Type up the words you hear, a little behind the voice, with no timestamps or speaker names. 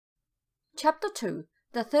Chapter 2.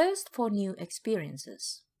 The Thirst for New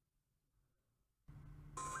Experiences.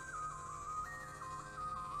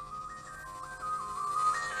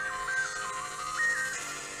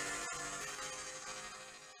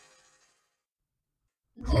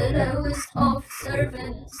 The lowest of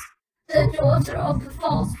servants, the daughter of the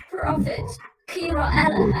false prophet,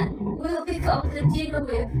 Elaine, will become the dinner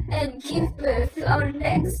whip and give birth to our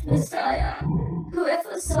next Messiah.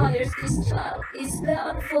 Whoever sires this child is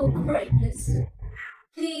bound for greatness.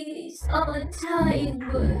 These are my dying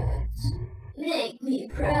words. Make me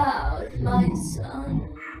proud, my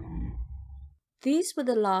son. These were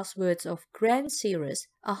the last words of Grand Seeress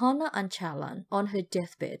Ahana Anchalan on her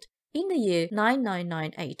deathbed in the year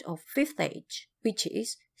 9998 of 5th age, which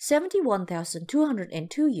is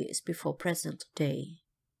 71,202 years before present day.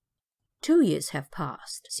 2 years have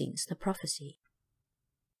passed since the prophecy.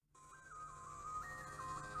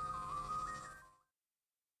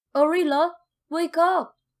 Arila, wake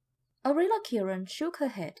up! Arila Kiran shook her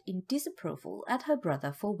head in disapproval at her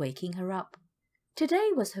brother for waking her up. Today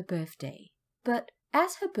was her birthday, but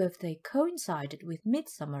as her birthday coincided with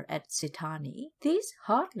midsummer at Zetan, this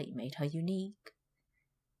hardly made her unique.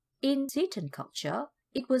 In Zetan culture,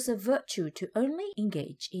 it was a virtue to only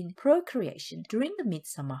engage in procreation during the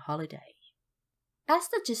midsummer holiday. As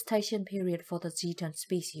the gestation period for the Zetan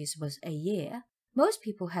species was a year, most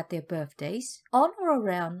people had their birthdays on or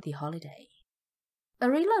around the holiday.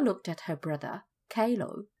 Arila looked at her brother,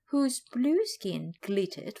 Kalo, whose blue skin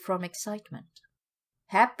glittered from excitement.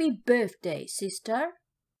 "Happy birthday, sister,"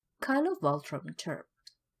 Kalo Voltron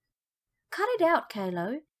chirped. "Cut it out,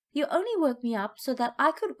 Kalo. You only woke me up so that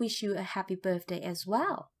I could wish you a happy birthday as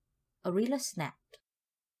well," Arila snapped.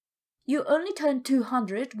 "You only turned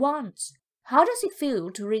 200 once. How does it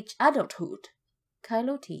feel to reach adulthood?"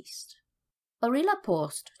 Kalo teased. Arila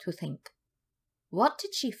paused to think. What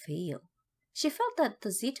did she feel? She felt that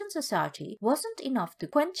the Zetan society wasn't enough to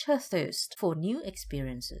quench her thirst for new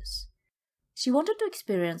experiences. She wanted to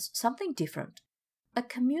experience something different, a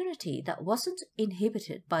community that wasn't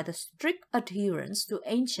inhibited by the strict adherence to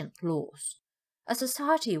ancient laws, a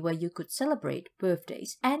society where you could celebrate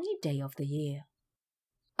birthdays any day of the year.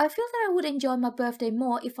 "I feel that I would enjoy my birthday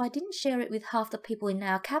more if I didn't share it with half the people in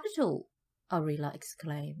our capital," Arila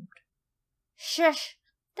exclaimed. "Shush!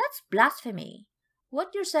 That's blasphemy.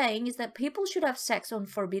 What you're saying is that people should have sex on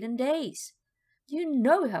forbidden days. You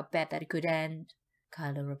know how bad that could end,"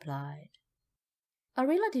 Kylo replied.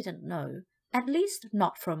 Arila didn't know, at least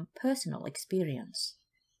not from personal experience.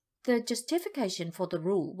 The justification for the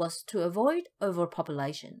rule was to avoid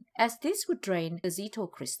overpopulation, as this would drain the Zeto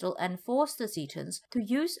crystal and force the Zetans to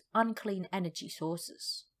use unclean energy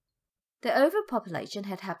sources. The overpopulation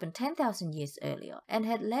had happened 10,000 years earlier and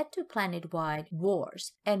had led to planet-wide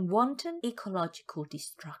wars and wanton ecological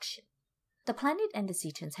destruction. The planet and the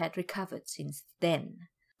Zetans had recovered since then,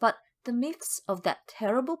 but the myths of that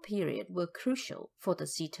terrible period were crucial for the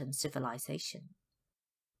Zetan civilization.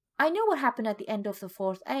 "I know what happened at the end of the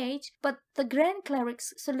 4th Age, but the Grand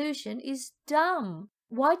Cleric's solution is dumb.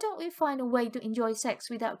 Why don't we find a way to enjoy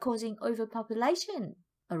sex without causing overpopulation?"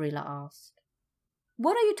 Arila asked.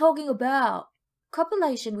 "What are you talking about?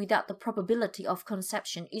 Copulation without the probability of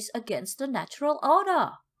conception is against the natural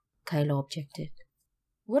order," Kalo objected.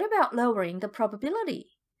 "What about lowering the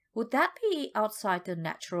probability? Would that be outside the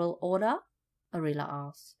natural order?" Arila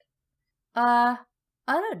asked. I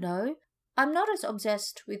don't know. I'm not as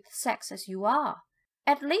obsessed with sex as you are.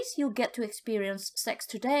 At least you'll get to experience sex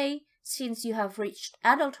today, since you have reached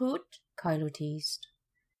adulthood," Kylo teased.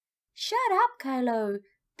 "Shut up, Kylo.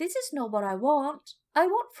 This is not what I want. I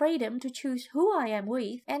want freedom to choose who I am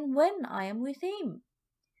with and when I am with him,"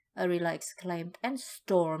 Arila exclaimed and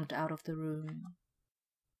stormed out of the room.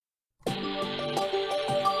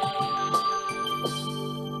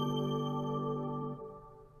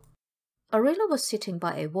 Arila was sitting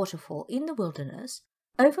by a waterfall in the wilderness,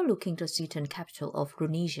 overlooking the Zetan capital of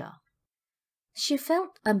Runesia. She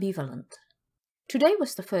felt ambivalent. Today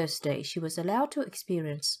was the first day she was allowed to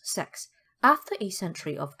experience sex after a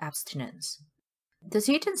century of abstinence. The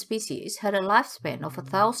Zetan species had a lifespan of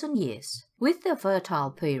 1,000 years, with their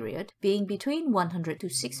fertile period being between 100 to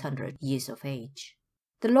 600 years of age.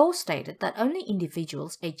 The law stated that only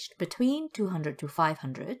individuals aged between 200 to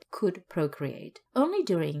 500 could procreate, only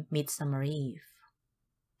during Midsummer Eve.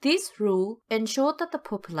 This rule ensured that the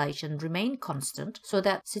population remained constant so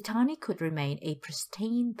that Zetan could remain a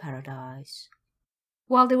pristine paradise.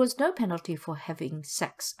 While there was no penalty for having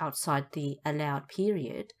sex outside the allowed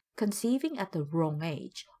period, conceiving at the wrong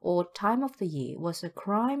age or time of the year was a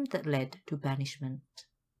crime that led to banishment.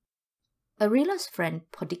 Arila's friend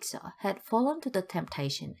Podixa had fallen to the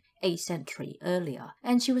temptation a century earlier,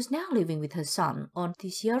 and she was now living with her son on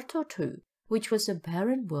Desierto 2, which was a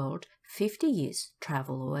barren world 50 years'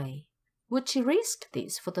 travel away. Would she risk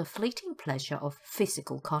this for the fleeting pleasure of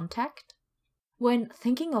physical contact? When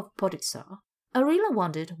thinking of Podixar, Arila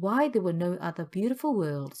wondered why there were no other beautiful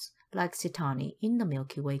worlds like Zetani in the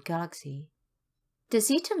Milky Way galaxy. The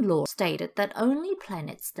Zetan law stated that only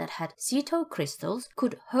planets that had Zeto crystals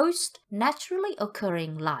could host naturally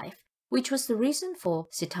occurring life, which was the reason for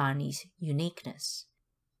Zetani's uniqueness.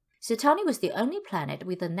 Zetani was the only planet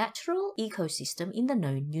with a natural ecosystem in the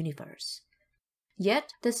known universe.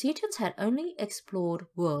 Yet, the Zetans had only explored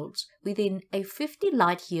worlds within a 50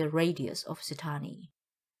 light-year radius of Zetani.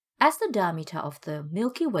 As the diameter of the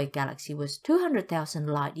Milky Way galaxy was 200,000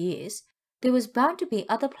 light-years, there was bound to be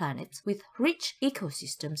other planets with rich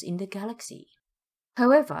ecosystems in the galaxy.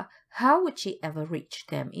 However, how would she ever reach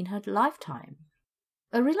them in her lifetime?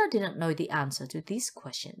 Arila didn't know the answer to this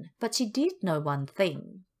question, but she did know one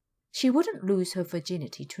thing. She wouldn't lose her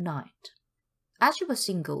virginity tonight. As she was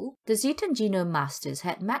single, the Zetan Genome Masters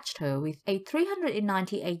had matched her with a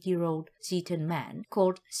 398-year-old Zetan man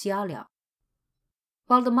called Xiaoliap.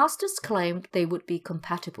 While the Masters claimed they would be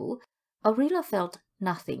compatible, Arila felt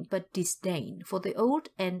nothing but disdain for the old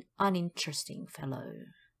and uninteresting fellow.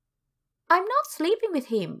 "I'm not sleeping with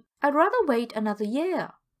him. I'd rather wait another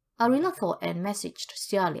year," Arila thought and messaged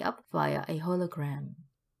Xiaoliap via a hologram.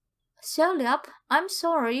 "Xiaoliap, I'm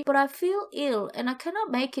sorry, but I feel ill and I cannot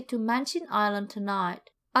make it to Mansion Island tonight.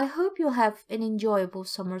 I hope you'll have an enjoyable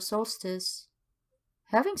summer solstice."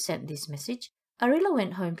 Having sent this message, Arila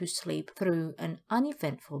went home to sleep through an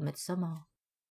uneventful midsummer.